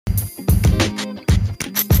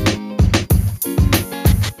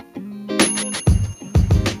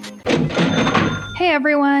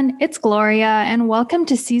everyone, it's Gloria, and welcome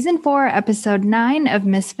to Season 4, Episode 9 of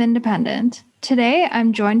Miss Independent. Today,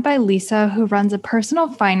 I'm joined by Lisa, who runs a personal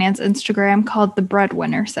finance Instagram called The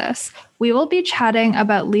Breadwinner Sis. We will be chatting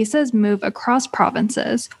about Lisa's move across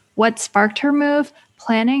provinces, what sparked her move,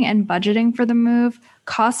 planning and budgeting for the move,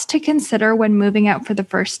 costs to consider when moving out for the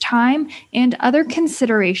first time, and other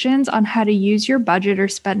considerations on how to use your budget or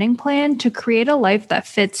spending plan to create a life that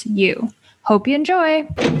fits you. Hope you enjoy!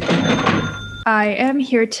 I am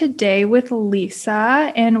here today with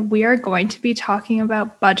Lisa, and we are going to be talking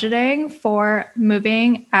about budgeting for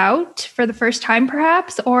moving out for the first time,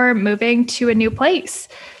 perhaps, or moving to a new place.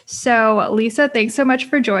 So, Lisa, thanks so much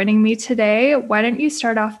for joining me today. Why don't you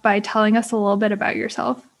start off by telling us a little bit about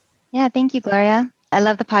yourself? Yeah, thank you, Gloria. I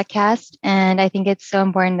love the podcast, and I think it's so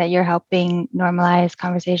important that you're helping normalize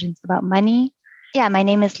conversations about money. Yeah, my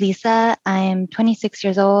name is Lisa. I'm 26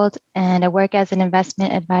 years old, and I work as an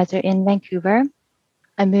investment advisor in Vancouver.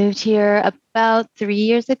 I moved here about 3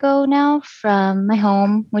 years ago now from my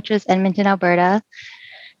home, which was Edmonton, Alberta.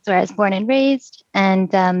 It's where I was born and raised,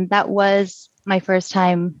 and that was my first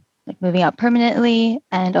time moving out permanently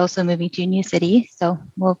and also moving to a new city. So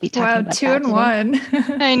we'll be talking about two that in one.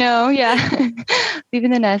 I know, yeah.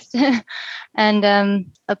 Leaving the nest. And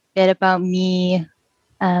a bit about me.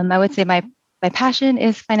 I would say my passion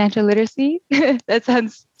is financial literacy. That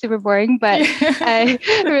sounds super boring, but I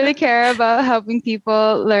really care about helping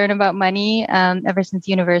people learn about money. Ever since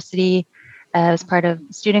university, I was part of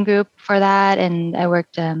a student group for that. And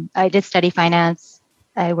I did study finance.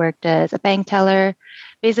 I worked as a bank teller.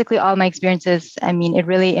 Basically, all my experiences, it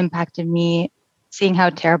really impacted me seeing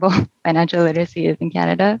how terrible financial literacy is in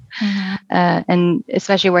Canada. Mm-hmm. And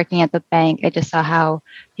especially working at the bank, I just saw how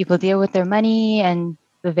people deal with their money and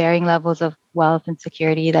the varying levels of wealth and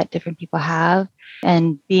security that different people have.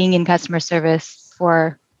 And being in customer service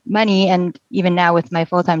for money, and even now with my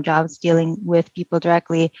full-time jobs dealing with people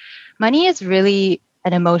directly, money is really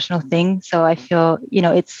an emotional thing. So I feel,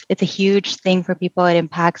 it's a huge thing for people. It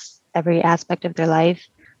impacts every aspect of their life.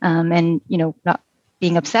 And, not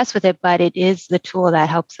being obsessed with it, but it is the tool that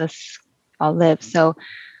helps us all live. So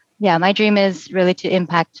yeah, my dream is really to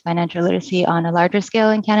impact financial literacy on a larger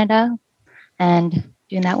scale in Canada, and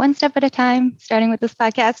doing that one step at a time, starting with this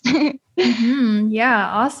podcast. Mm-hmm. Yeah,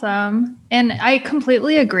 awesome. And I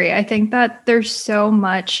completely agree. I think that there's so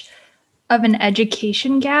much of an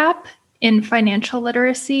education gap in financial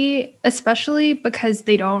literacy, especially because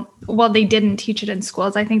they didn't teach it in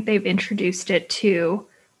schools. I think they've introduced it to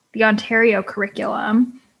the Ontario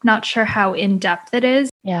curriculum. Not sure how in-depth it is.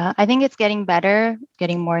 Yeah, I think it's getting better,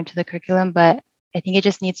 getting more into the curriculum, but I think it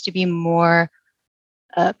just needs to be more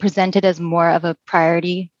presented as more of a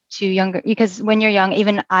priority to younger, because when you're young,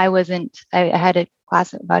 even I had a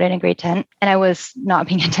class about it in grade 10 and I was not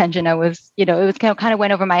paying attention. I was, it was kind of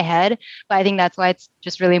went over my head, but I think that's why it's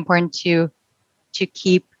just really important to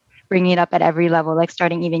keep bringing it up at every level, like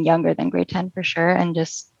starting even younger than grade 10 for sure. And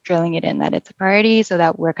just drilling it in that it's a priority so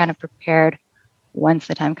that we're kind of prepared once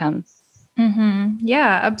the time comes. Mm-hmm.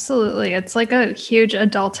 Yeah, absolutely. It's like a huge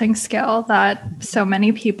adulting skill that so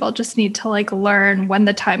many people just need to learn when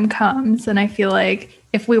the time comes. And I feel like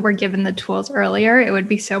if we were given the tools earlier, it would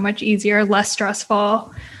be so much easier, less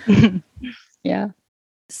stressful. Yeah.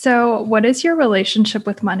 So what is your relationship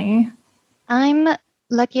with money? I'm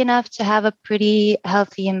lucky enough to have a pretty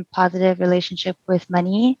healthy and positive relationship with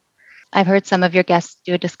money. I've heard some of your guests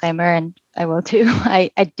do a disclaimer, and I will too.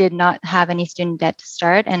 I did not have any student debt to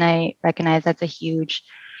start, and I recognize that's a huge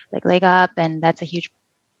leg up, and that's a huge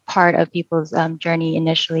part of people's journey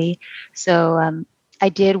initially. So I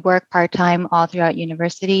did work part-time all throughout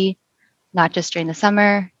university, not just during the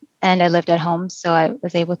summer, and I lived at home. So I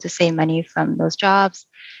was able to save money from those jobs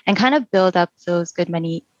and kind of build up those good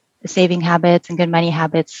money saving habits and good money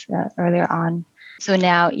habits earlier on. So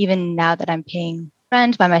even now that I'm paying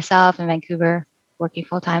rent by myself in Vancouver, working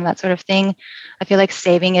full time, that sort of thing, I feel like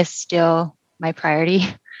saving is still my priority.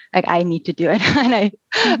 I need to do it, and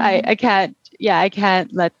I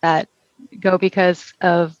can't let that go because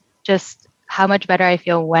of just how much better I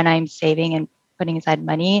feel when I'm saving and putting aside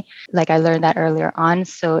money. I learned that earlier on,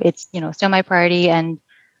 so it's still my priority, and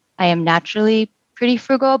I am naturally pretty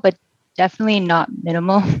frugal, but definitely not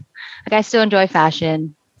minimal. I still enjoy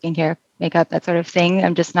fashion, skincare, makeup, that sort of thing.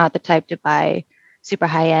 I'm just not the type to buy super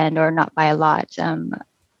high end or not buy a lot.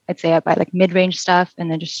 I'd say I buy mid-range stuff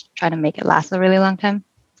and then just try to make it last a really long time.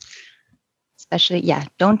 Especially,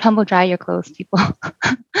 don't tumble dry your clothes, people.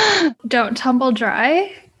 Don't tumble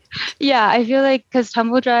dry? Yeah, I feel because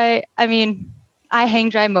tumble dry, I hang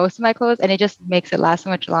dry most of my clothes and it just makes it last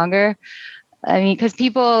so much longer. Because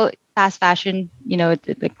people fast fashion,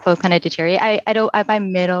 the clothes kind of deteriorate. I buy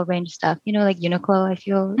middle range stuff, like Uniqlo, I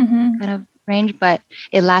feel kind of range, but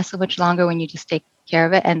it lasts so much longer when you just take care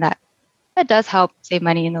of it. And that does help save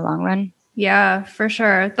money in the long run. Yeah, for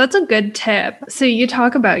sure. That's a good tip. So you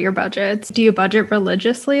talk about your budgets. Do you budget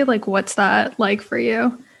religiously? Like, what's that like for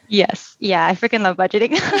you? Yes. Yeah, I freaking love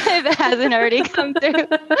budgeting if it hasn't already come through.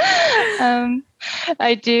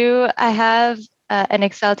 I do. I have an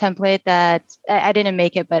Excel template that I didn't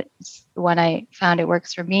make it, but when I found it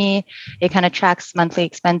works for me, it kind of tracks monthly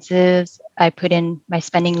expenses. I put in my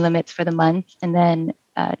spending limits for the month, and then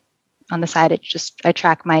on the side, I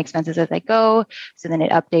track my expenses as I go. So then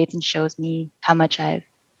it updates and shows me how much I've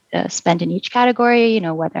spent in each category,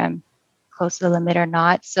 whether I'm close to the limit or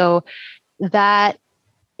not. So that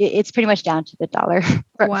it's pretty much down to the dollar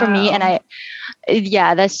for me. And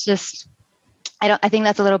that's just, I think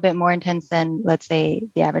that's a little bit more intense than, let's say,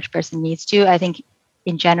 the average person needs to. I think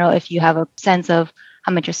in general, if you have a sense of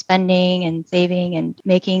how much you're spending and saving and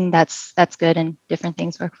making, that's good. And different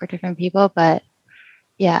things work for different people. But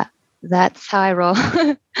yeah, that's how I roll.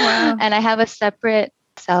 Wow. And I have a separate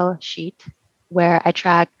Excel sheet where I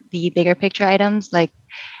track the bigger picture items, like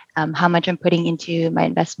how much I'm putting into my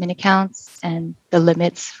investment accounts and the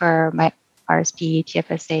limits for my RSP,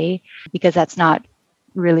 TFSA, because that's not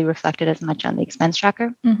really reflected as much on the expense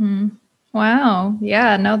tracker. Mm-hmm. Wow.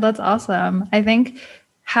 Yeah, no, that's awesome. I think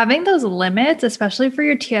having those limits, especially for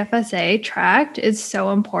your TFSA tracked, is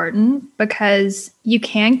so important because you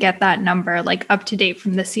can't get that number like up to date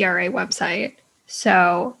from the CRA website.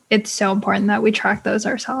 So it's so important that we track those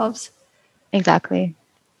ourselves. Exactly.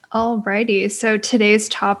 Alrighty. So today's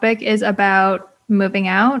topic is about moving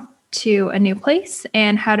out to a new place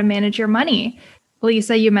and how to manage your money.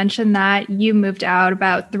 Lisa, you mentioned that you moved out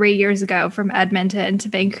about 3 years ago from Edmonton to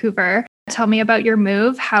Vancouver. Tell me about your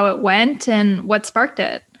move, how it went, and what sparked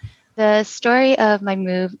it. The story of my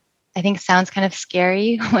move, I think, sounds kind of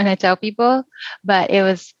scary when I tell people, but it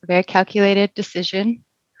was a very calculated decision.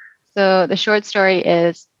 So the short story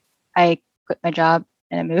is I quit my job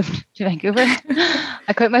and I moved to Vancouver.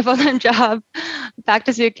 I quit my full-time job, packed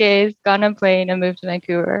a suitcase, got on a plane, and moved to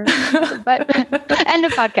Vancouver. But end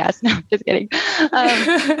of podcast. No, just kidding.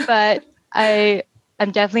 But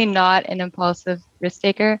I'm definitely not an impulsive risk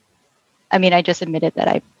taker. I mean, I just admitted that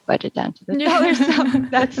I budget down to the dollar.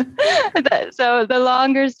 So the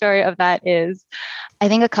longer story of that is, I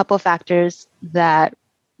think a couple factors that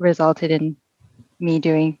resulted in me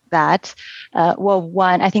doing that.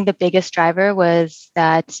 One, I think the biggest driver was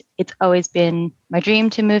that it's always been my dream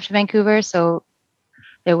to move to Vancouver. So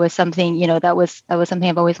there was something, that was something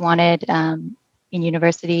I've always wanted in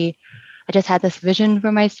university. I just had this vision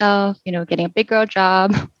for myself, getting a big girl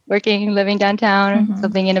job, living downtown,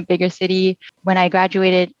 something in a bigger city. When I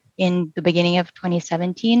graduated in the beginning of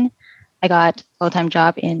 2017, I got a full-time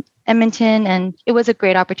job in Edmonton, and it was a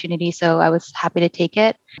great opportunity. So I was happy to take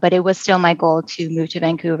it, but it was still my goal to move to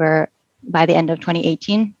Vancouver by the end of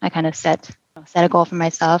 2018. I kind of set a goal for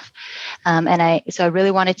myself. So I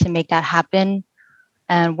really wanted to make that happen.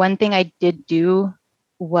 And one thing I did do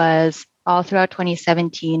was all throughout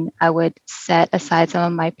 2017, I would set aside some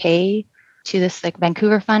of my pay to this like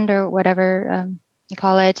Vancouver fund or whatever you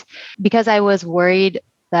call it, because I was worried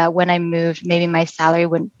that when I moved, maybe my salary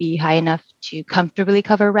wouldn't be high enough to comfortably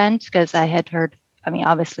cover rent, because I had heard, I mean,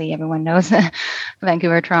 obviously everyone knows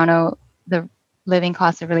Vancouver, Toronto, the living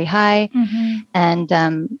costs are really high. And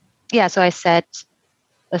so I set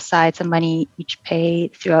aside some money each pay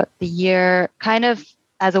throughout the year, kind of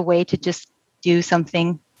as a way to just do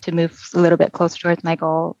something to move a little bit closer towards my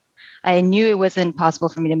goal. I knew it wasn't possible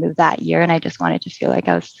for me to move that year, and I just wanted to feel like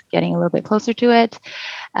I was getting a little bit closer to it.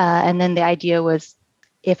 And then the idea was,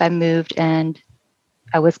 if I moved and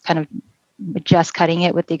I was kind of just cutting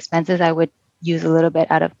it with the expenses, I would use a little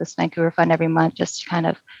bit out of this Vancouver fund every month just to kind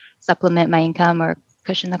of supplement my income or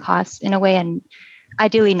cushion the costs in a way. And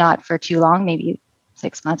ideally not for too long, maybe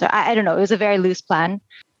 6 months, or I don't know. It was a very loose plan.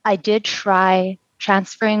 I did try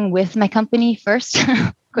transferring with my company first.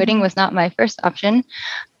 Quitting was not my first option.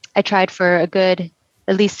 I tried for a good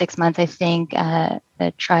at least 6 months, I think. I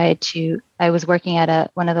was working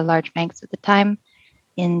at one of the large banks at the time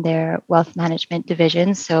in their wealth management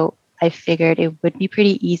division. So I figured it would be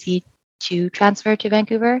pretty easy to transfer to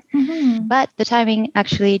Vancouver. But the timing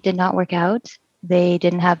actually did not work out. They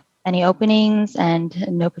didn't have any openings and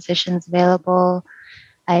no positions available.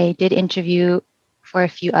 I did interview for a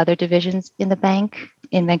few other divisions in the bank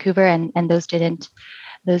in Vancouver, and those didn't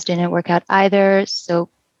work out either. So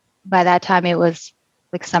by that time, it was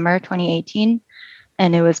like summer 2018,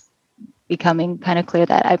 and it was becoming kind of clear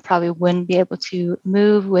that I probably wouldn't be able to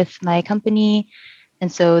move with my company.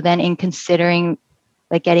 And so then in considering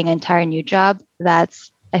like getting an entire new job,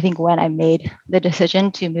 that's I think when I made the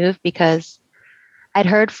decision to move, because I'd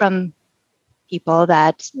heard from people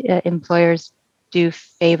that employers do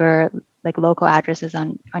favor like local addresses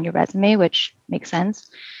on your resume, which makes sense.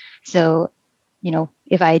 So,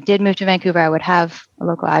 if I did move to Vancouver, I would have a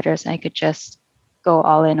local address and I could just go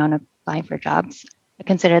all in on applying for jobs. I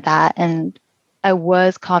considered that, and I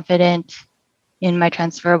was confident in my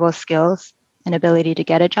transferable skills and ability to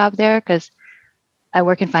get a job there because I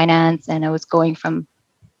work in finance and I was going from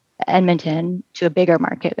Edmonton to a bigger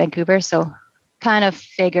market, Vancouver. So kind of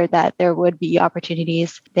figured that there would be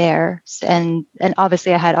opportunities there. And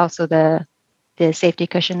obviously I had also the safety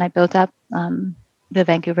cushion I built up, the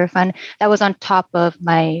Vancouver fund. That was on top of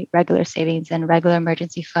my regular savings and regular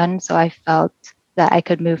emergency fund. So I felt that I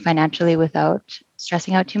could move financially without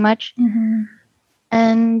stressing out too much. Mm-hmm.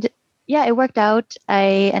 And yeah, it worked out.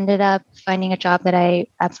 I ended up finding a job that I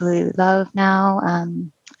absolutely love now,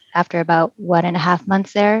 after about 1.5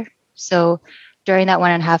 months there. So during that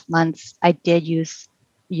 1.5 months, I did use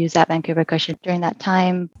that Vancouver cushion during that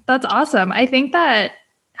time. That's awesome. I think that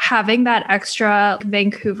having that extra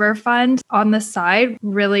Vancouver fund on the side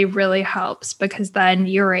really, really helps, because then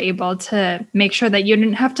you're able to make sure that you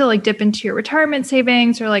didn't have to like dip into your retirement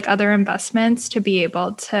savings or like other investments to be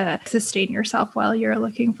able to sustain yourself while you're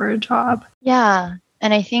looking for a job. Yeah.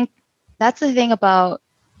 And I think that's the thing about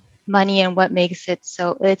money and what makes it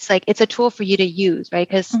so it's like it's a tool for you to use, right?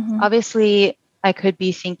 Because obviously I could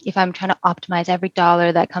be thinking if I'm trying to optimize every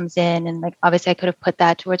dollar that comes in, and like obviously I could have put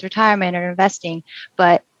that towards retirement or investing,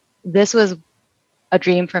 but this was a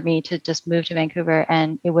dream for me to just move to Vancouver,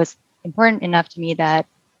 and it was important enough to me that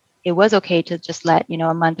it was okay to just let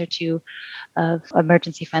a month or two of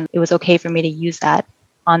emergency fund. It was okay for me to use that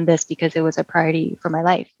on this because it was a priority for my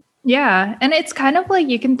life. Yeah. And it's kind of like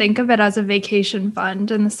you can think of it as a vacation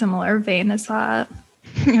fund in a similar vein as that.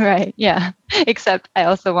 Right. Yeah. Except I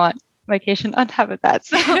also want vacation on top of that.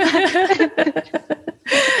 So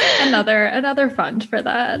another fund for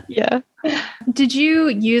that. Yeah. Did you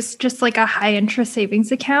use just like a high interest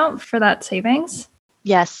savings account for that savings?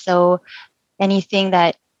 Yes. So anything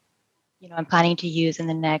that I'm planning to use in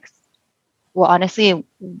the next, well, honestly,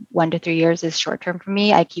 1 to 3 years is short term for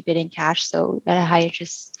me. I keep it in cash. So at a high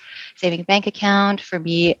interest savings bank account, for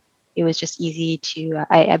me, it was just easy to,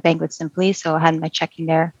 I bank with Simply. So I had my checking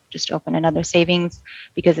there, just open another savings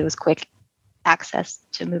because it was quick access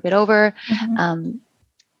to move it over.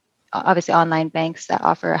 Obviously, online banks that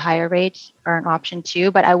offer a higher rate are an option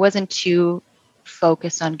too, but I wasn't too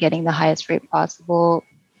focused on getting the highest rate possible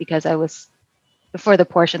because I was for the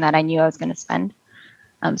portion that I knew I was going to spend.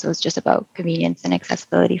 So it's just about convenience and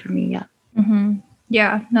accessibility for me. Yeah. Mm-hmm.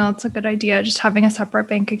 Yeah, no, it's a good idea. Just having a separate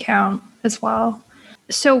bank account as well.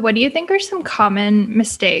 So what do you think are some common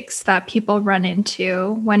mistakes that people run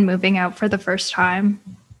into when moving out for the first time?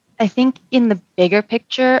 I think in the bigger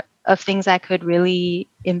picture of things that could really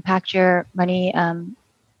impact your money,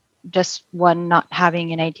 just one, not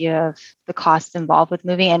having an idea of the costs involved with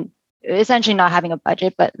moving, and essentially not having a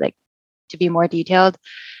budget, but like to be more detailed,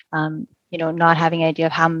 not having an idea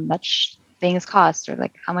of how much things cost or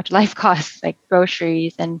like how much life costs, like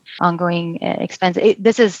groceries and ongoing expenses.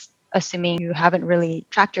 This is assuming you haven't really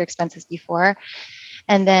tracked your expenses before.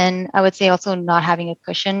 And then I would say also not having a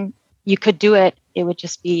cushion. You could do it. It would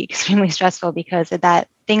just be extremely stressful because of that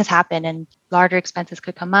things happen and larger expenses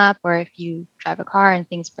could come up, or if you drive a car and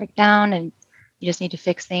things break down and you just need to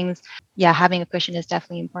fix things. Yeah, having a cushion is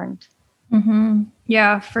definitely important. Mm-hmm.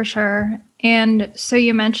 Yeah, for sure. And so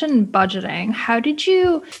you mentioned budgeting. How did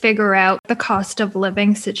you figure out the cost of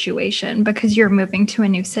living situation because you're moving to a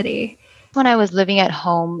new city? When I was living at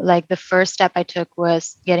home, like the first step I took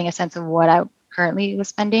was getting a sense of what I currently was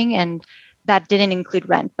spending. And that didn't include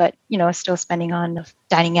rent, but, still spending on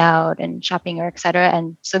dining out and shopping or et cetera.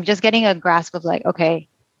 And so just getting a grasp of like, okay,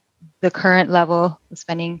 the current level of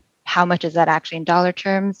spending, how much is that actually in dollar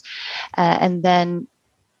terms? And then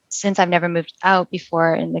since I've never moved out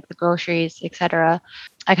before in like the groceries, et cetera,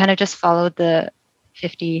 I kind of just followed the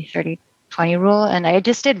 50, 30, 20 rule. And I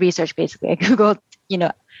just did research basically. I Googled,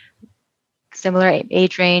 similar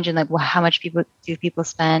age range and like how much people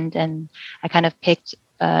spend. And I kind of picked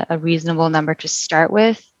a reasonable number to start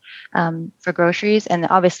with for groceries. And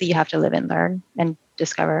obviously you have to live and learn and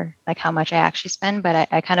discover like how much I actually spend. But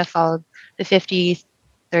I kind of followed the 50,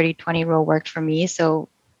 30, 20 rule worked for me. So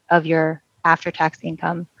of your after-tax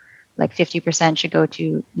income, like 50% should go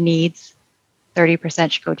to needs,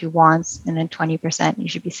 30% should go to wants, and then 20% you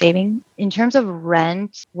should be saving. In terms of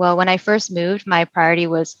rent, well, when I first moved, my priority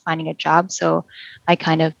was finding a job. So I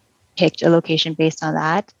kind of picked a location based on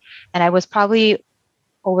that. And I was probably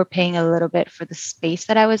overpaying a little bit for the space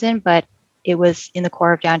that I was in, but it was in the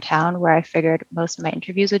core of downtown where I figured most of my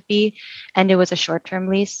interviews would be. And it was a short-term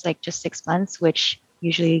lease, like just 6 months, which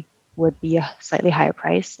usually would be a slightly higher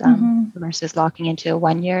price versus locking into a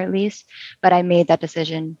 1 year lease. But I made that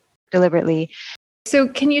decision deliberately. So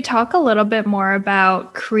can you talk a little bit more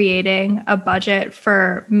about creating a budget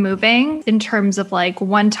for moving in terms of like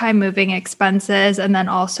one-time moving expenses and then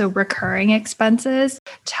also recurring expenses?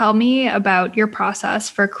 Tell me about your process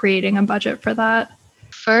for creating a budget for that.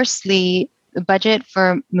 Firstly, the budget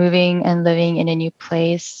for moving and living in a new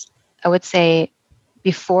place, I would say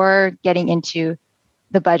before getting into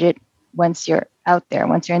the budget, once you're out there,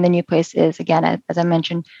 once you're in the new place, is again, as I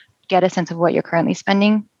mentioned, get a sense of what you're currently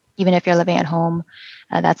spending, even if you're living at home.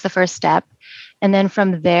 That's the first step. And then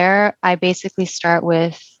from there, I basically start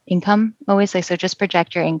with income always. Like, so just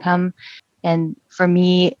project your income. And for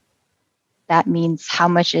me, that means how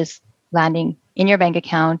much is landing in your bank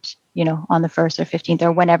account, on the 1st or 15th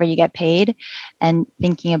or whenever you get paid, and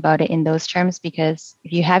thinking about it in those terms, because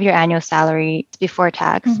if you have your annual salary before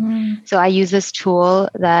tax. So I use this tool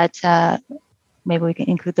that maybe we can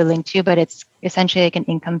include the link to, but it's essentially like an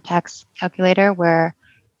income tax calculator where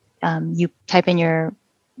you type in your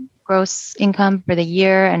gross income for the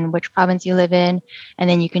year and which province you live in, and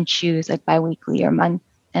then you can choose like biweekly or month,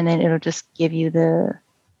 and then it'll just give you the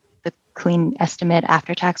clean estimate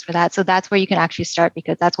after tax for that. So that's where you can actually start,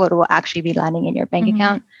 because that's what will actually be landing in your bank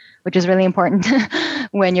account, which is really important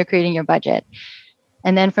when you're creating your budget.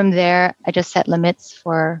 And then from there, I just set limits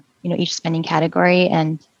for, each spending category.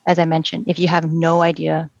 And as I mentioned, if you have no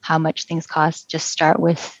idea how much things cost, just start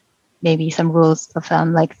with maybe some rules of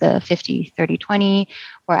thumb, like the 50, 30, 20,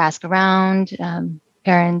 or ask around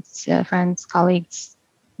parents, friends, colleagues,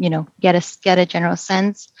 get a general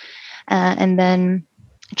sense. And then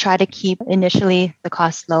try to keep initially the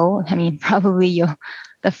cost low. I mean, probably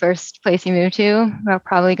the first place you move to, we're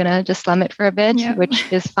probably going to just slum it for a bit, which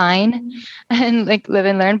is fine, and like live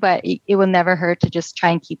and learn, but it will never hurt to just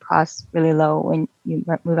try and keep costs really low when you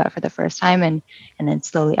move out for the first time, and then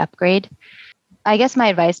slowly upgrade. I guess my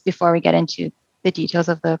advice before we get into the details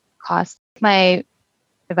of the cost, my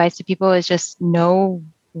advice to people is just know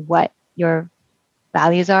what your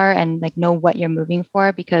values are and like know what you're moving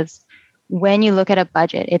for, because when you look at a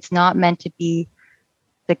budget, it's not meant to be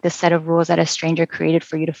like the set of rules that a stranger created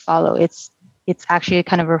for you to follow. It's actually a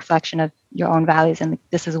kind of a reflection of your own values, and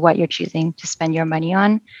this is what you're choosing to spend your money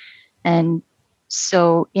on. And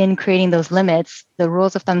so in creating those limits, the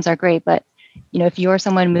rules of thumbs are great, but if you're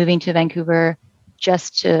someone moving to Vancouver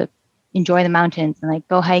just to enjoy the mountains and like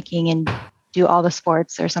go hiking and do all the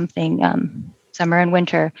sports or something, summer and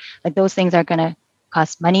winter, like those things are going to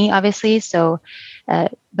cost money, obviously. So,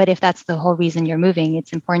 but if that's the whole reason you're moving,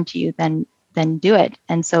 it's important to you, then do it.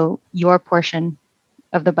 And so your portion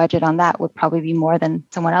of the budget on that would probably be more than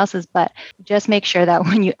someone else's. But just make sure that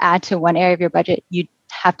when you add to one area of your budget, you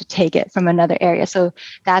have to take it from another area. So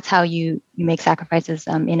that's how you make sacrifices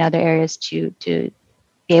in other areas to be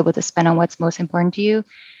able to spend on what's most important to you.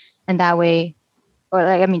 And that way, or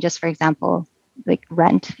like, I mean, just for example, like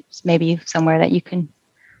rent, maybe somewhere that you can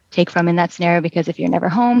take from in that scenario, because if you're never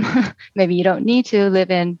home, maybe you don't need to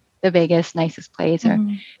live in the biggest, nicest place, or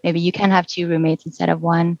maybe you can have 2 roommates instead of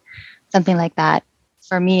 1, something like that.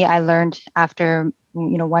 For me, I learned after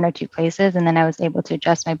 1 or 2 places, and then I was able to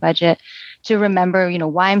adjust my budget to remember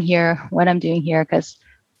why I'm here, what I'm doing here, because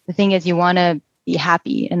the thing is, you want to be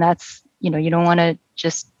happy, and that's you don't want to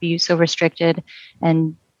just be so restricted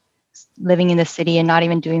and living in the city and not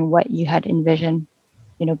even doing what you had envisioned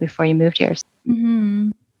before you moved here.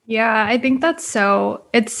 Yeah, I think it's so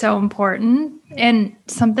important, and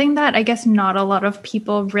something that I guess not a lot of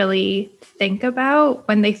people really think about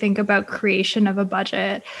when they think about creation of a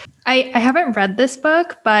budget. I haven't read this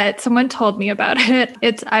book, but someone told me about it.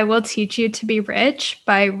 It's I Will Teach You to Be Rich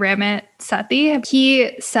by Ramit Sethi.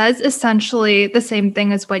 He says essentially the same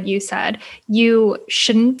thing as what you said. You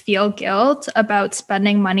shouldn't feel guilt about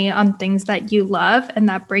spending money on things that you love and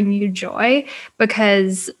that bring you joy,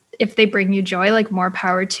 because if they bring you joy, like more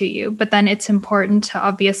power to you. But then it's important to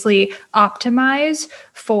obviously optimize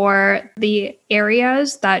for the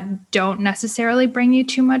areas that don't necessarily bring you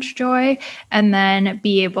too much joy, and then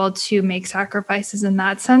be able to make sacrifices in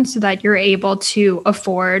that sense so that you're able to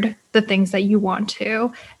afford the things that you want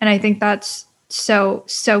to. And I think that's so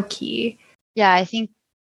key. Yeah, I think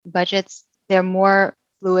budgets, they're more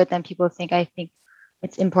fluid than people think. I think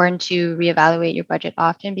it's important to reevaluate your budget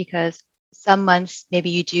often, because some months maybe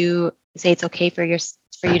you do say it's okay for you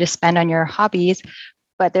to spend on your hobbies,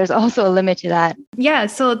 but there's also a limit to that. Yeah,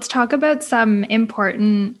 so let's talk about some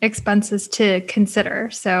important expenses to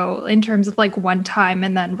consider. So in terms of like one-time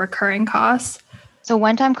and then recurring costs. So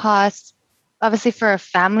one-time costs, obviously for a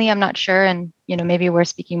family, I'm not sure. And, maybe we're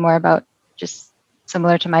speaking more about just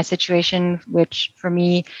similar to my situation, which for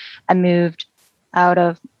me, I moved out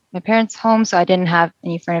of my parents' home. So I didn't have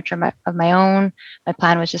any furniture of my own. My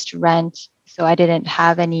plan was just to rent. So I didn't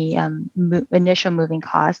have any initial moving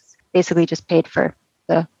costs, basically just paid for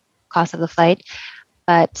the cost of the flight.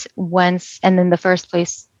 But and then the first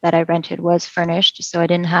place that I rented was furnished. So I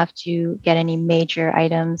didn't have to get any major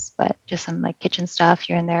items, but just some like kitchen stuff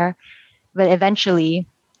here and there. But eventually,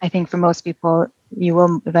 I think for most people, you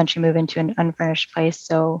will eventually move into an unfurnished place.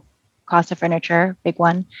 So cost of furniture, big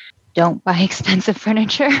one. Don't buy expensive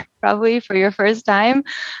furniture, probably for your first time.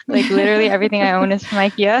 Like literally everything I own is from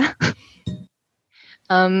IKEA.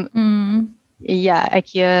 Yeah,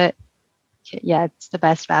 IKEA, yeah, it's the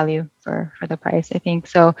best value for the price, I think.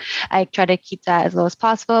 So I try to keep that as low as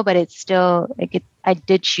possible, but it's still, I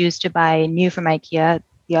did choose to buy new from IKEA.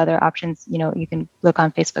 The other options, you can look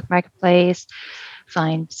on Facebook Marketplace,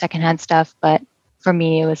 find secondhand stuff. But for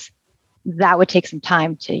me, that would take some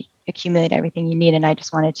time to accumulate everything you need. And I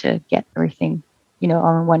just wanted to get everything,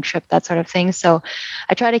 all in one trip, that sort of thing. So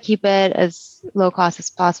I try to keep it as low cost as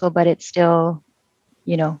possible, but it's still,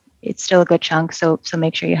 it's still a good chunk. So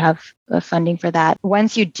make sure you have funding for that.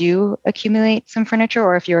 Once you do accumulate some furniture,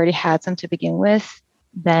 or if you already had some to begin with,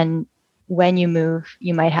 then when you move,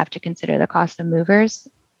 you might have to consider the cost of movers.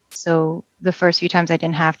 So the first few times I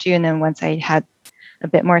didn't have to. And then once I had a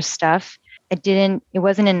bit more stuff, it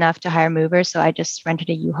wasn't enough to hire movers. So I just rented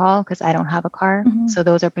a U-Haul because I don't have a car. Mm-hmm. So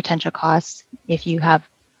those are potential costs. If you have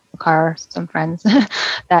a car, some friends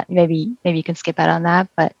that maybe you can skip out on that,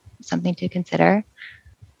 but something to consider.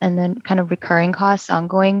 And then kind of recurring costs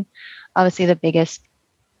ongoing. Obviously the biggest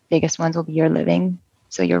ones will be your living.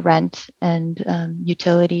 So your rent and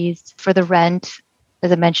utilities. For the rent,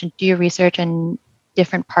 as I mentioned, do your research in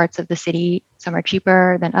different parts of the city. Some are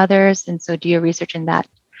cheaper than others. And so do your research in that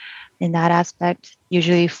aspect.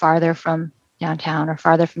 Usually farther from downtown or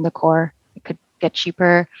farther from the core, it could get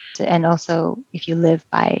cheaper. And also if you live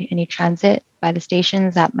by any transit, by the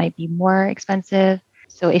stations, that might be more expensive.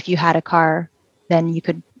 So if you had a car, then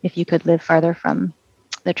if you could live farther from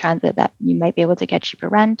the transit, that you might be able to get cheaper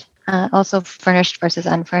rent. Also furnished versus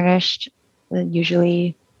unfurnished.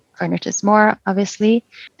 Usually furnished is more, obviously.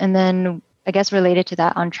 And then I guess related to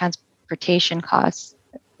that, on transportation costs,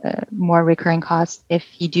 more recurring costs. If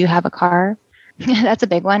you do have a car, that's a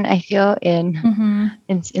big one, I feel, in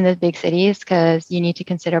the big cities, because you need to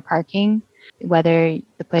consider parking, whether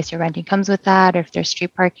the place you're renting comes with that, or if there's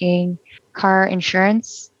street parking. Car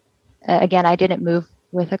insurance. Again, I didn't move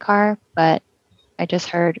with a car, but I just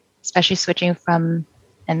heard, especially switching from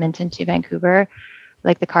Edmonton to Vancouver,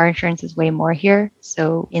 like the car insurance is way more here.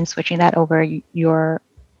 So in switching that over, your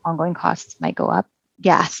ongoing costs might go up.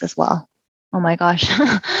 Gas as well. Oh my gosh.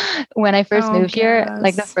 When I first moved here,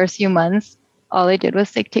 like the first few months, all I did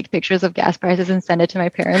was take pictures of gas prices and send it to my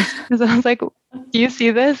parents. So I was like, do you see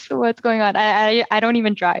this? What's going on? I don't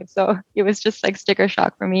even drive. So it was just like sticker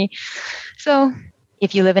shock for me. So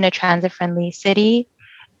if you live in a transit friendly city,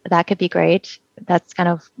 that could be great. That's kind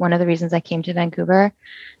of one of the reasons I came to Vancouver.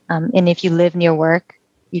 And if you live near work,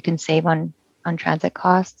 you can save on transit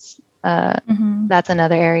costs. That's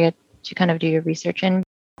another area to kind of do your research in.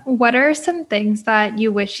 What are some things that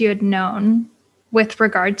you wish you had known with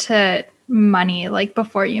regard to money, like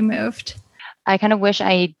before you moved? I kind of wish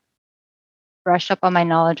I brushed up on my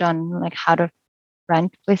knowledge on like how to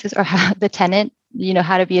rent places, or how the tenant,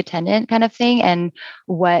 how to be a tenant kind of thing, and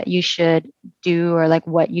what you should do, or like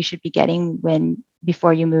what you should be getting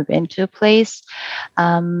before you move into a place.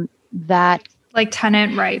 That like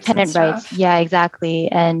tenant rights. Yeah, exactly.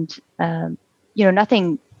 And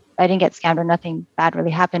nothing, I didn't get scammed or nothing bad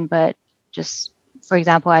really happened, but just, for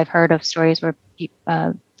example, I've heard of stories where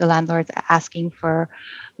the landlord's asking for,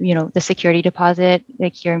 the security deposit.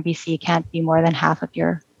 Like here in BC, can't be more than half of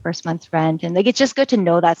your first month's rent. And like, it's just good to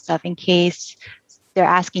know that stuff in case they're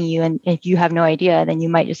asking you. And if you have no idea, then you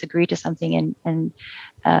might just agree to something, and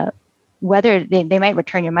whether they might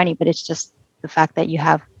return your money, but it's just the fact that you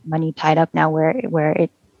have money tied up now where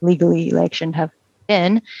it legally like shouldn't have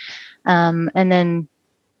been. And then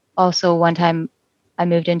also one time I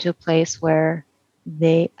moved into a place where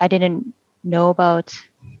I didn't know about,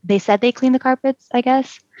 they said they cleaned the carpets, I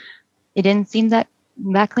guess. It didn't seem that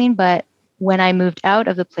clean, but when I moved out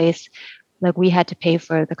of the place, like we had to pay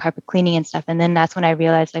for the carpet cleaning and stuff. And then that's when I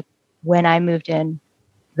realized, like, when I moved in,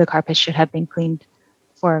 the carpet should have been cleaned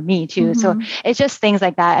for me too. So it's just things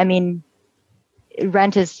like that. I mean,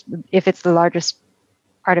 rent is, if it's the largest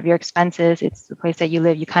part of your expenses, it's the place that you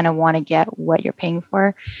live, you kind of want to get what you're paying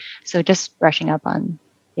for. So just brushing up on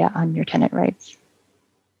your tenant rights.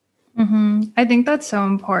 I think that's so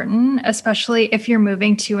important, especially if you're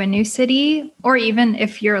moving to a new city or even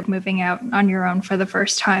if you're moving out on your own for the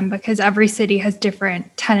first time, because every city has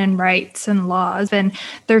different tenant rights and laws. And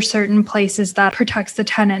there's certain places that protects the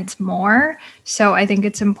tenants more. So I think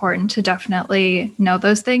it's important to definitely know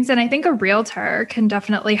those things. And I think a realtor can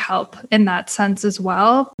definitely help in that sense as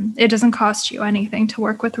well. It doesn't cost you anything to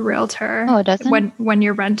work with a realtor. Oh, it doesn't? When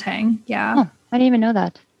you're renting. Yeah. Oh, I didn't even know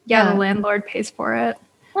that. Yeah, the landlord pays for it.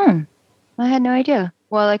 I had no idea.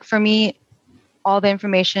 Well, like for me, all the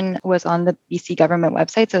information was on the BC government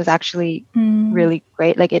website. So it was actually really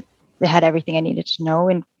great. Like it had everything I needed to know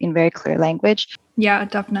in very clear language. Yeah,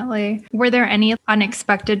 definitely. Were there any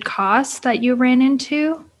unexpected costs that you ran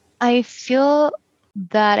into? I feel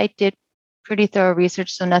that I did pretty thorough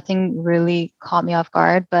research, so nothing really caught me off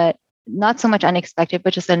guard, but not so much unexpected,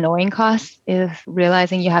 but just annoying costs is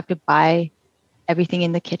realizing you have to buy everything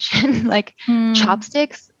in the kitchen, like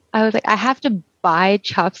chopsticks. I was like, I have to buy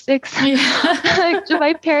chopsticks. Like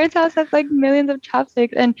my parents' house has like millions of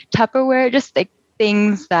chopsticks and Tupperware, just like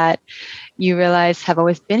things that you realize have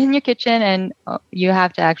always been in your kitchen and you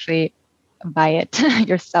have to actually buy it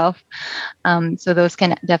yourself. So those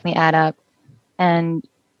can definitely add up. And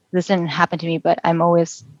this didn't happen to me, but I'm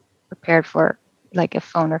always prepared for like if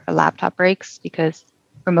phone or if a laptop breaks, because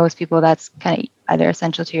for most people that's kind of either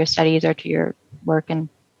essential to your studies or to your work and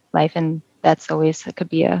life, and that's always, it could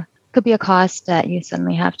be a cost that you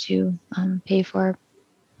suddenly have to pay for.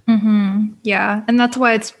 Yeah. And that's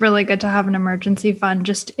why it's really good to have an emergency fund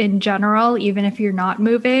just in general, even if you're not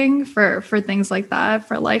moving, for things like that,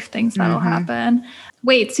 for life things that'll happen.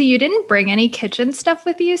 Wait, so you didn't bring any kitchen stuff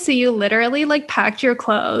with you? So you literally like packed your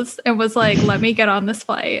clothes and was like, let me get on this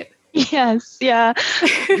flight. Yes. Yeah.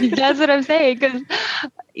 That's what I'm saying. Because,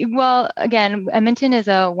 well, again, Edmonton is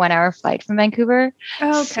a 1-hour flight from Vancouver.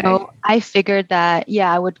 Oh, okay. So I figured that,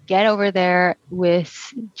 I would get over there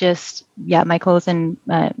with just, my clothes and,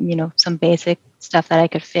 some basic stuff that I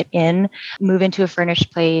could fit in, move into a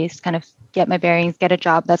furnished place, kind of get my bearings, get a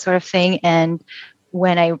job, that sort of thing. And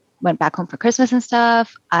when I went back home for Christmas and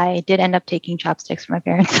stuff, I did end up taking chopsticks from my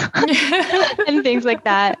parents and things like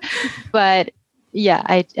that. But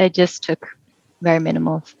I just took very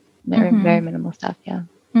minimal stuff. Yeah.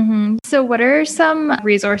 So what are some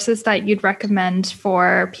resources that you'd recommend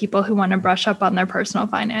for people who want to brush up on their personal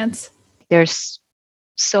finance? There's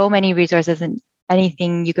so many resources, and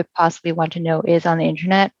anything you could possibly want to know is on the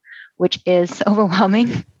internet, which is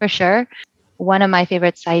overwhelming for sure. One of my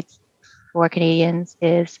favorite sites for Canadians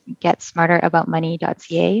is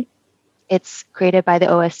getsmarteraboutmoney.ca. It's created by the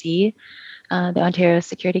OSC, the Ontario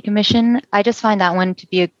Security Commission. I just find that one to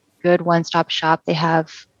be a good one-stop shop. They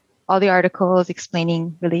have all the articles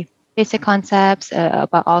explaining really basic concepts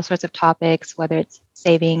about all sorts of topics, whether it's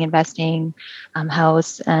saving, investing,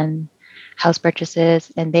 house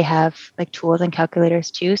purchases, and they have like tools and calculators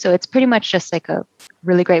too. So it's pretty much just like a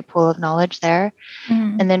really great pool of knowledge there.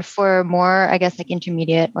 And then for more, I guess, like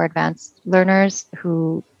intermediate or advanced learners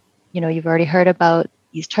who, you've already heard about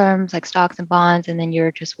these terms like stocks and bonds, and then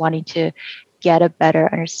you're just wanting to get a better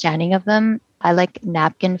understanding of them, I like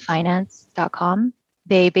napkinfinance.com.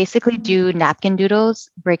 They basically do napkin doodles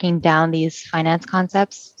breaking down these finance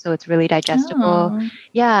concepts. So it's really digestible.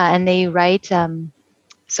 Yeah. And they write,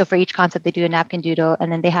 so for each concept, they do a napkin doodle,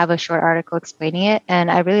 and then they have a short article explaining it.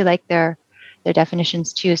 And I really like their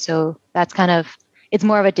definitions too. So that's it's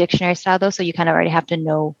more of a dictionary style though. So you kind of already have to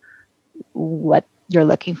know what you're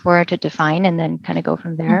looking for to define and then kind of go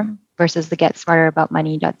from there, versus the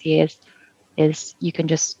getsmarteraboutmoney.ca is you can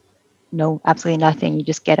just know absolutely nothing. You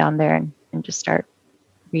just get on there and just start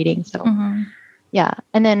reading. So yeah.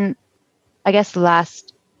 And then I guess the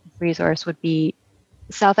last resource would be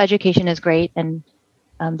self-education is great. And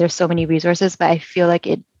there's so many resources, but I feel like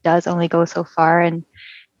it does only go so far. And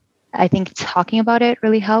I think talking about it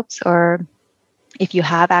really helps. Or if you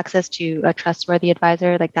have access to a trustworthy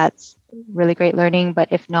advisor, like that's really great learning. But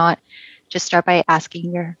if not, just start by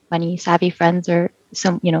asking your money savvy friends or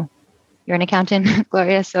you're an accountant,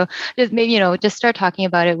 Gloria. So just maybe, just start talking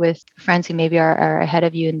about it with friends who maybe are ahead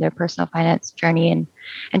of you in their personal finance journey, and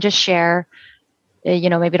just share,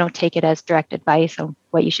 maybe don't take it as direct advice on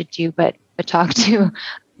what you should do, but talk to,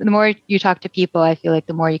 the more you talk to people, I feel like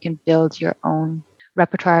the more you can build your own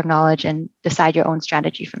repertoire of knowledge and decide your own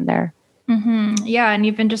strategy from there. Yeah. And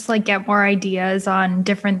even just like get more ideas on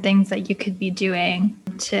different things that you could be doing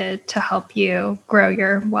to help you grow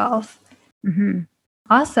your wealth.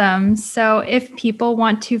 Awesome. So if people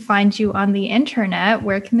want to find you on the internet,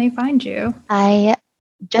 where can they find you? I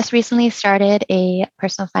just recently started a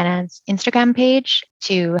personal finance Instagram page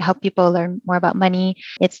to help people learn more about money.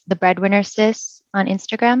 It's the Breadwinner Sis on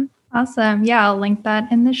Instagram. Awesome. Yeah, I'll link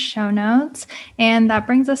that in the show notes. And that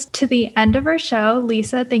brings us to the end of our show.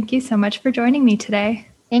 Lisa, thank you so much for joining me today.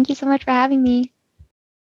 Thank you so much for having me.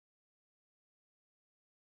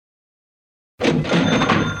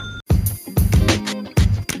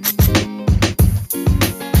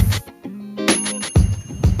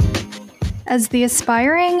 As the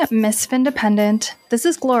aspiring Miss Findependent, this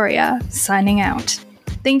is Gloria signing out.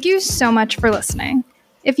 Thank you so much for listening.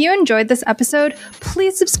 If you enjoyed this episode,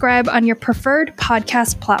 please subscribe on your preferred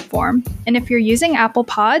podcast platform. And if you're using Apple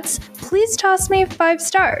Pods, please toss me 5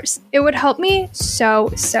 stars. It would help me so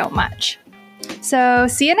much. So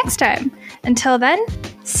see you next time. Until then,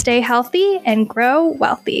 stay healthy and grow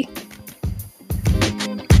wealthy.